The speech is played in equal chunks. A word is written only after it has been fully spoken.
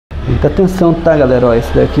Muita tensão, tá, galera? Ó,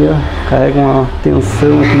 esse daqui, ó, carrega uma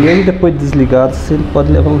tensão aqui, mesmo depois de desligado, você pode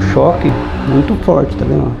levar um choque muito forte, tá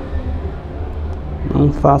vendo?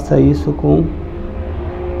 Não faça isso com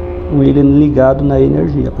o ele ligado na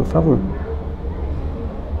energia, por favor.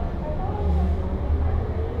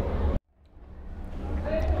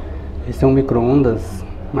 Esse é um micro-ondas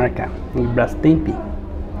marca Brastemp.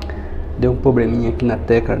 Deu um probleminha aqui na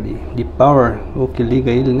tecla de power, ou que liga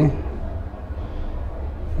ele, né?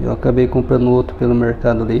 Eu acabei comprando outro pelo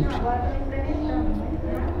Mercado Livre.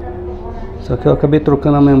 Só que eu acabei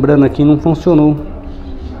trocando a membrana aqui e não funcionou.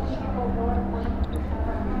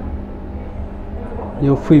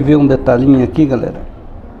 Eu fui ver um detalhinho aqui, galera.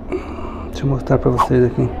 Deixa eu mostrar pra vocês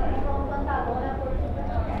aqui.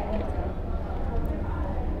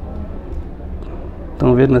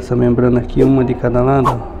 Estão vendo essa membrana aqui, uma de cada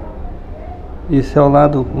lado? Esse é o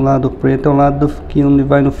lado preto, é o lado que onde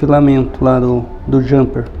vai no filamento, lá do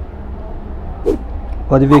jumper.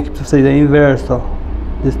 Pode ver aqui pra vocês, é inverso, ó.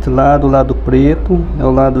 Deste lado, o lado preto, é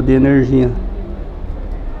o lado de energia.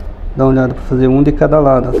 Dá uma olhada pra fazer um de cada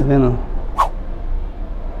lado, ó, tá vendo?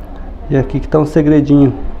 E aqui que tá um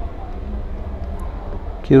segredinho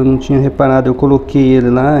que eu não tinha reparado. Eu coloquei ele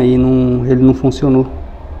lá e ele não funcionou.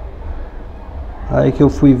 Aí que eu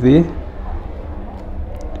fui ver,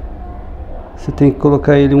 você tem que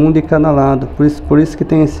colocar ele um de cada lado. Por isso que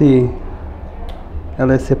tem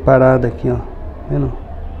ela é separada aqui, ó, vendo?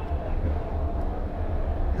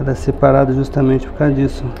 Ela é separada justamente por causa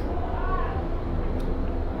disso.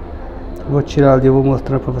 Vou tirar ali, eu vou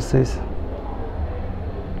mostrar pra vocês.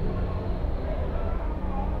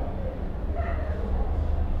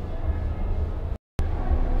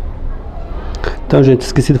 Então, gente,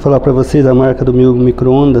 esqueci de falar pra vocês a marca do meu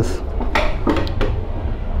micro-ondas.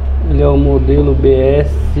 Ele é o modelo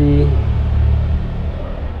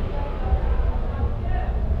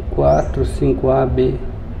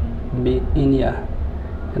BS45ABNA.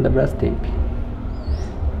 É da Brastemp.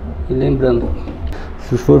 E lembrando,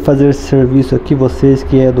 se for fazer esse serviço aqui, vocês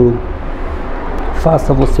que é do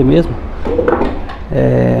faça você mesmo,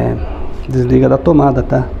 desliga da tomada,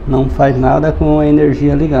 tá? Não faz nada com a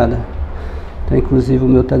energia ligada. Então, inclusive o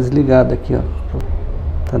meu tá desligado aqui, ó.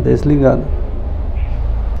 Tá desligado.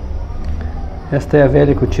 Esta é a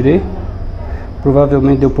velha que eu tirei.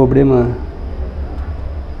 Provavelmente deu problema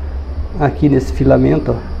aqui nesse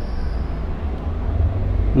filamento, ó.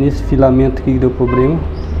 Nesse filamento aqui que deu problema.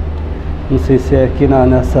 Não sei se é aqui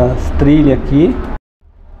nessas trilhas aqui.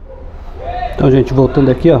 Então, gente, voltando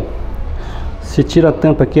aqui, ó. Se tira a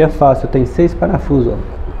tampa aqui é fácil. Tem 6 parafusos, ó.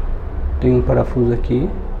 Tem um parafuso aqui,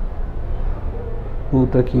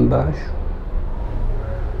 outro aqui embaixo,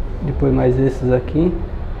 depois mais esses aqui,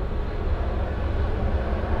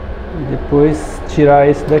 e depois tirar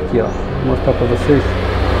esse daqui, ó. Vou mostrar pra vocês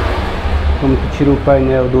como que tira o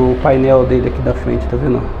painel dele aqui da frente, tá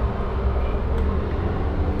vendo?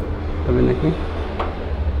 Tá vendo aqui?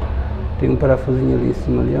 Tem um parafusinho ali em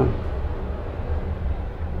cima ali, ó.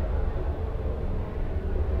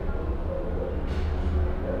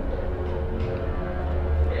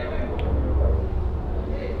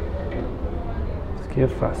 Aqui é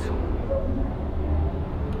fácil.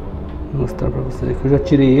 Vou mostrar pra vocês aqui. Eu já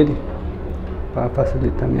tirei ele para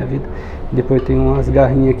facilitar a minha vida. Depois tem umas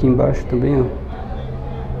garrinhas aqui embaixo também, ó.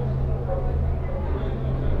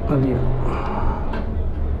 Ali, ó.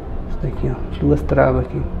 Isso daqui, ó. 2 travas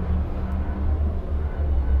aqui.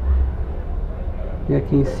 E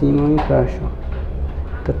aqui em cima um encaixe, ó.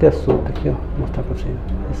 Tá até solto aqui, ó. Vou mostrar pra vocês.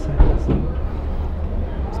 Isso é assim.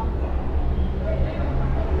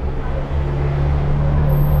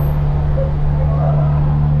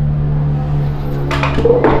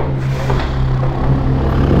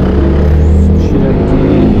 Tira aqui,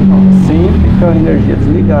 ó, sempre com a energia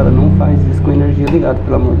desligada. Não faz isso com energia ligada,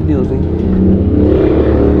 pelo amor de Deus, hein?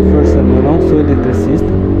 Força minha, eu não sou eletricista.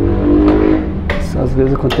 Às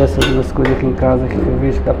vezes acontece algumas coisas aqui em casa que eu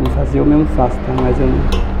vejo que dá pra fazer, eu mesmo faço, tá? Mas eu não,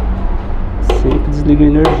 sempre desligo a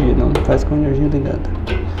energia, não faz com a energia ligada.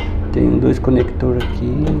 Tem 2 conectores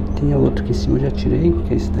aqui, tem outro aqui em cima, eu já tirei,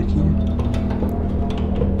 que é esse daqui, né?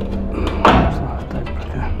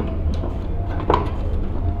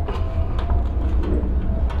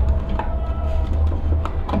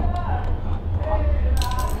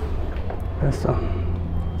 Olha só.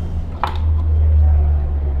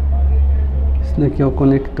 Esse daqui é o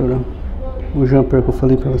conector, ó. O jumper que eu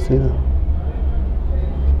falei pra vocês, ó.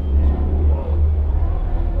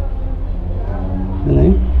 Vendo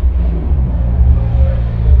aí?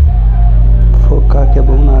 Focar que é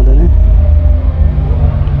bom nada, né?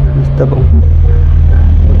 Isso tá bom.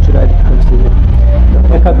 Vou tirar ele aqui pra vocês verem.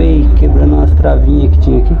 Eu acabei quebrando umas travinha que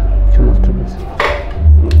tinha aqui. Deixa eu mostrar pra vocês.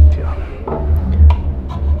 Aqui,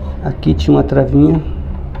 ó. Aqui tinha uma travinha,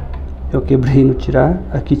 eu quebrei no tirar.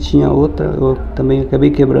 Aqui tinha outra, eu também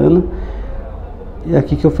acabei quebrando. E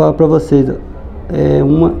aqui que eu falo pra vocês,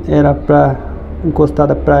 uma era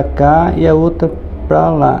encostada pra cá e a outra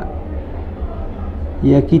pra lá.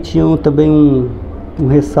 E aqui tinha também um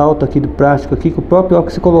ressalto aqui do plástico aqui, que o próprio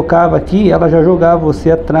óculos se colocava aqui, ela já jogava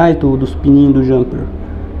você atrás dos pininhos do jumper.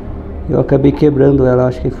 Eu acabei quebrando ela,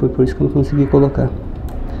 acho que foi por isso que eu não consegui colocar.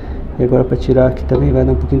 E agora para tirar aqui também vai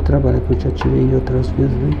dar um pouquinho de trabalho, que eu já tirei outras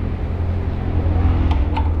vezes, né?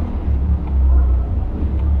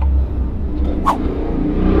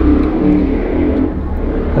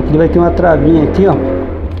 Aqui vai ter uma travinha aqui, ó.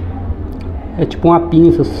 É tipo uma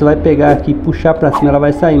pinça, você vai pegar aqui e puxar pra cima, ela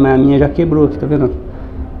vai sair, mas a minha já quebrou aqui, tá vendo?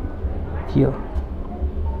 Aqui, ó.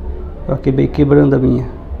 Eu acabei quebrando a minha,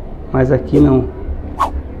 mas aqui não.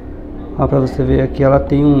 Ó, pra você ver aqui, ela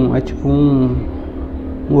tem é tipo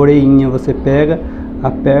uma orelhinha, você pega,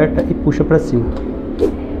 aperta e puxa pra cima.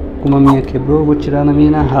 Como a minha quebrou, eu vou tirar na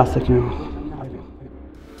minha raça aqui, meu irmão.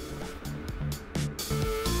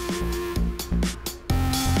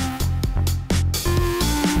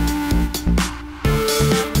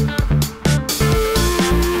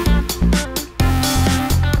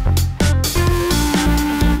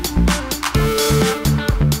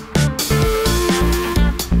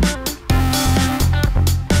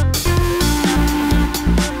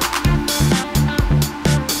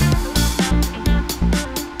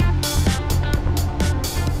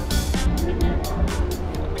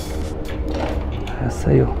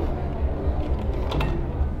 Essa aí, ó.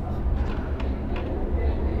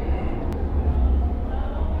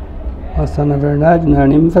 Nossa, na verdade não era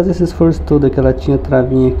nem me fazer esse esforço todo, que ela tinha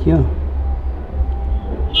travinha aqui, ó.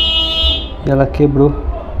 E ela quebrou.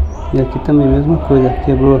 E aqui também a mesma coisa,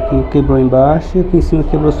 quebrou aqui, quebrou embaixo, e aqui em cima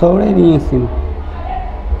quebrou só a orelhinha em cima.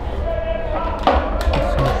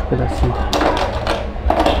 Só esse pedacinho.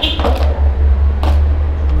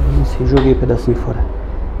 Assim, joguei o pedacinho fora.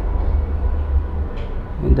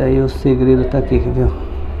 E daí o segredo tá aqui, quer ver?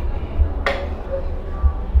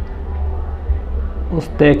 Os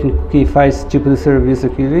técnicos que fazem esse tipo de serviço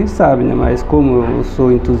aqui, eles sabem, né? Mas como eu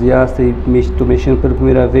sou entusiasta e tô mexendo pela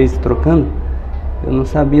primeira vez, trocando, eu não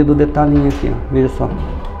sabia do detalhinho aqui, ó. Veja só.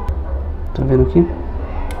 Tá vendo aqui?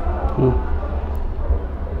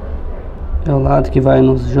 É o lado que vai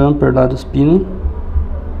nos jumper lá dos pinos.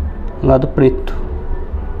 O lado preto,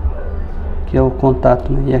 que é o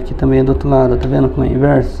contato, né? E aqui também é do outro lado, tá vendo como é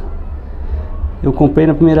inverso? Eu comprei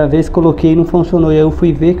na primeira vez, coloquei e não funcionou. E aí eu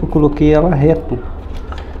fui ver que eu coloquei ela reto.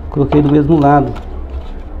 Coloquei do mesmo lado.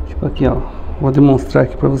 Tipo aqui, ó. Vou demonstrar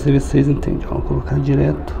aqui pra você ver se vocês entendem. Ó, vou colocar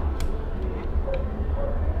direto.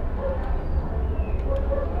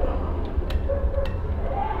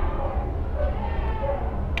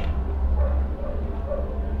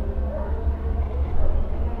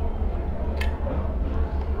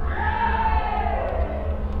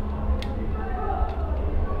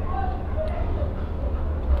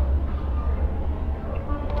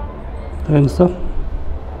 Tá vendo só?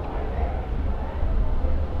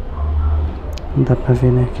 Não dá pra ver,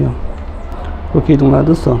 né? Aqui, ó. Coloquei de um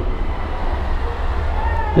lado só.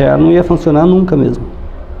 Ela não ia funcionar nunca mesmo.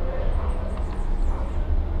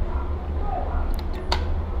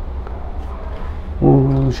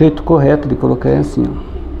 O jeito correto de colocar é assim, ó.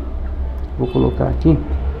 Vou colocar aqui.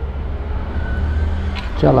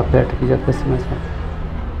 Deixa ela aperta aqui, já vai ser mais fácil.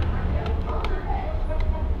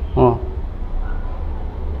 Ó.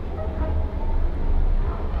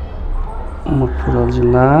 Uma pro lado de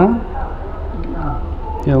lá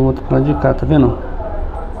e a outra pro lado de cá, tá vendo?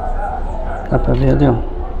 Dá pra ver ali, ó.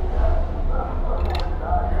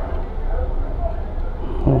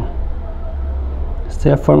 Ó. Essa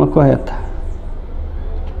é a forma correta.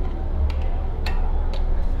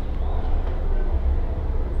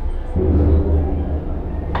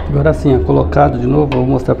 Agora sim, ó, colocado de novo, vou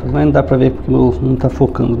mostrar pra vocês, mas não dá pra ver porque meu não tá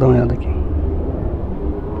focando, dá uma olhada aqui.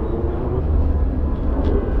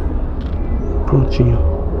 Prontinho.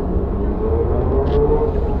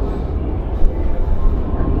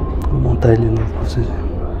 Vou montar ele de novo pra vocês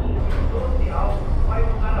verem.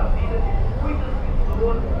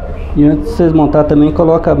 E antes de vocês montar também,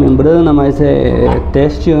 coloca a membrana, mas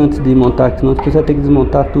teste antes de montar, senão depois você vai ter que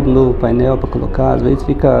desmontar tudo novo, o painel para colocar, às vezes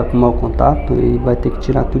fica com mau contato e vai ter que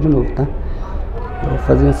tirar tudo de novo, tá? Eu vou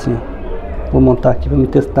fazer assim, ó. Vou montar aqui para me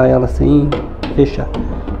testar ela sem fechar.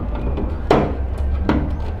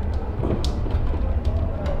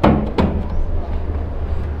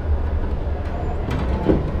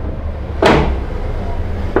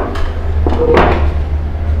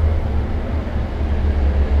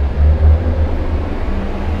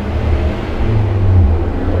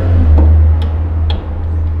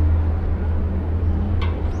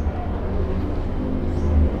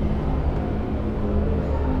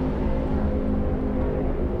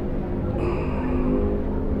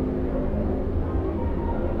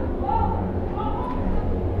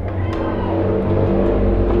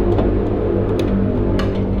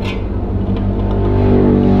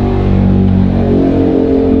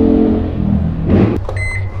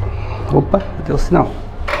 Opa, deu o sinal.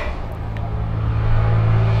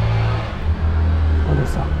 Olha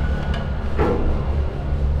só.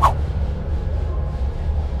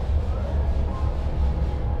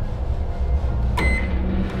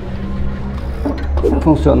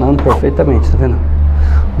 Funcionando perfeitamente, tá vendo?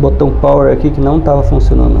 O botão power aqui que não estava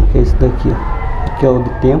funcionando, que é esse daqui, ó. Aqui é o de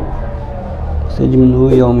tempo. Você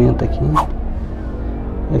diminui e aumenta aqui.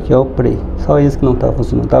 E aqui é o play. Só esse que não estava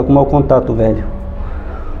funcionando. Tava com mau contato, velho.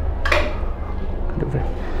 Cadê o velho?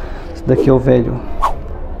 Esse daqui é o velho.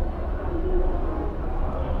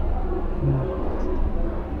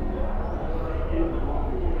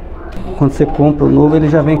 Quando você compra o novo, ele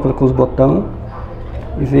já vem com os botões.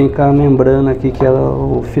 E vem com a membrana aqui, que é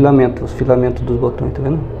o filamento, os filamentos dos botões, tá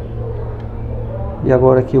vendo? E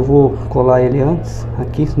agora aqui eu vou colar ele antes,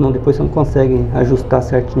 aqui, senão depois você não consegue ajustar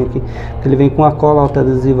certinho aqui. Porque ele vem com a cola alta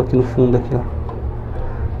adesiva aqui no fundo, aqui, ó.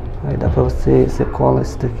 Aí dá pra você cola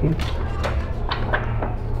esse daqui.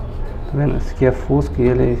 Tá vendo? Esse aqui é fusco e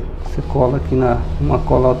ele se cola aqui uma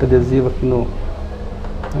cola alta adesiva aqui na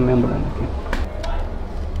membrana aqui.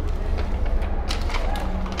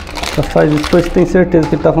 Só faz isso depois que tem certeza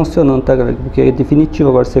que ele tá funcionando, tá, galera? Porque é definitivo.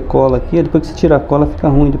 Agora você cola aqui, depois que você tirar a cola fica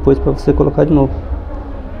ruim depois pra você colocar de novo.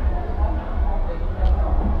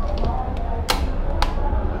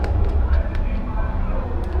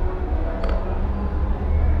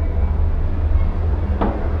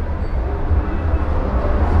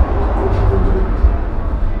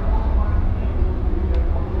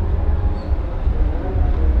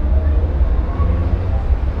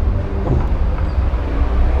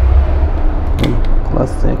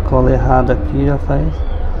 Você cola errado aqui, já faz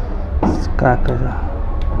escaca já.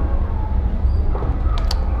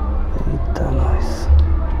 Eita, nós.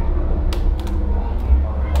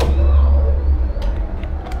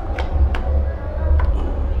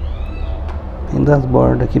 Vem das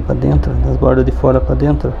bordas aqui pra dentro, das bordas de fora pra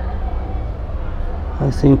dentro.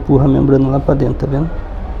 Aí você empurra a membrana lá pra dentro, tá vendo?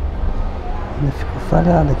 Ainda ficou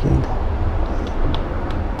falhada aqui ainda.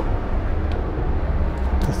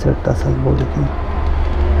 Vou acertar essas bolhas aqui.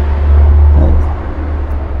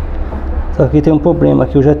 Só que tem um problema,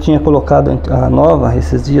 que eu já tinha colocado a nova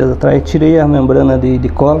esses dias atrás, tirei a membrana de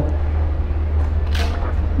cola,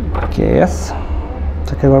 que é essa.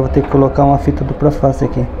 Só que agora vou ter que colocar uma fita dupla face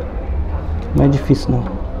aqui. Não é difícil não. Tá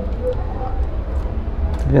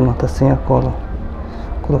vendo? Tá sem a cola. Vou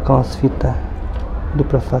colocar umas fitas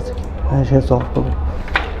dupla face aqui, aí resolve o problema.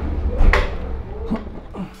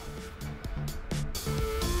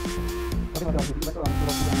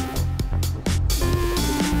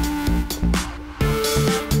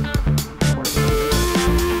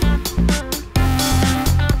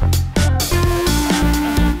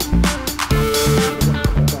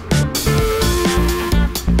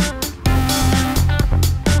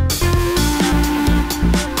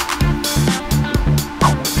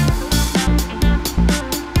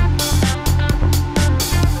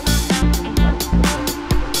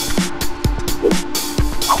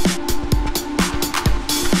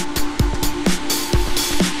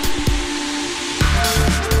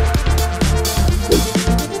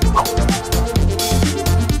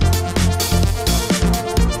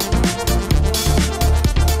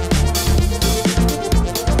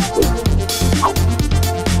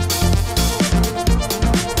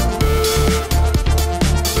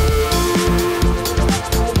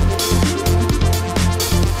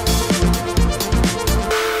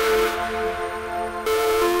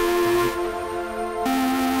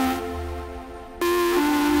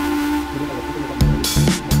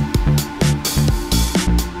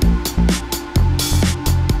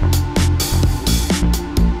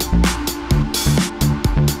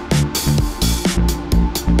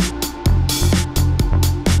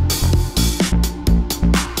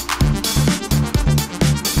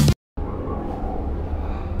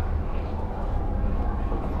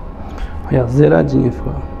 Olha, zeradinha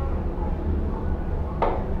ficou.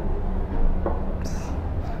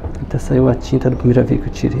 Até saiu a tinta da primeira vez que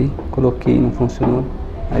eu tirei. Coloquei e não funcionou.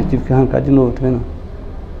 Aí tive que arrancar de novo, tá vendo?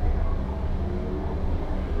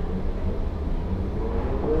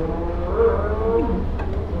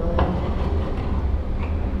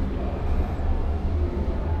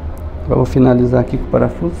 Agora vou finalizar aqui com o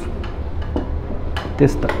parafuso.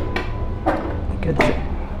 Testar. Quer dizer,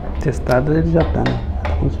 testado ele já tá, né?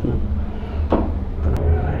 Tá funcionando.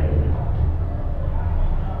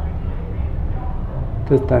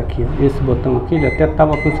 Testar aqui, ó. Esse botão aqui ele até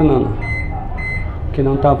estava funcionando. O que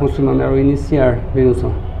não estava funcionando era o iniciar, vejam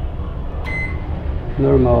só.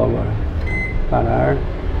 Normal agora. Parar,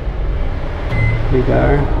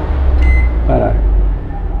 ligar, parar.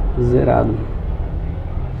 Zerado.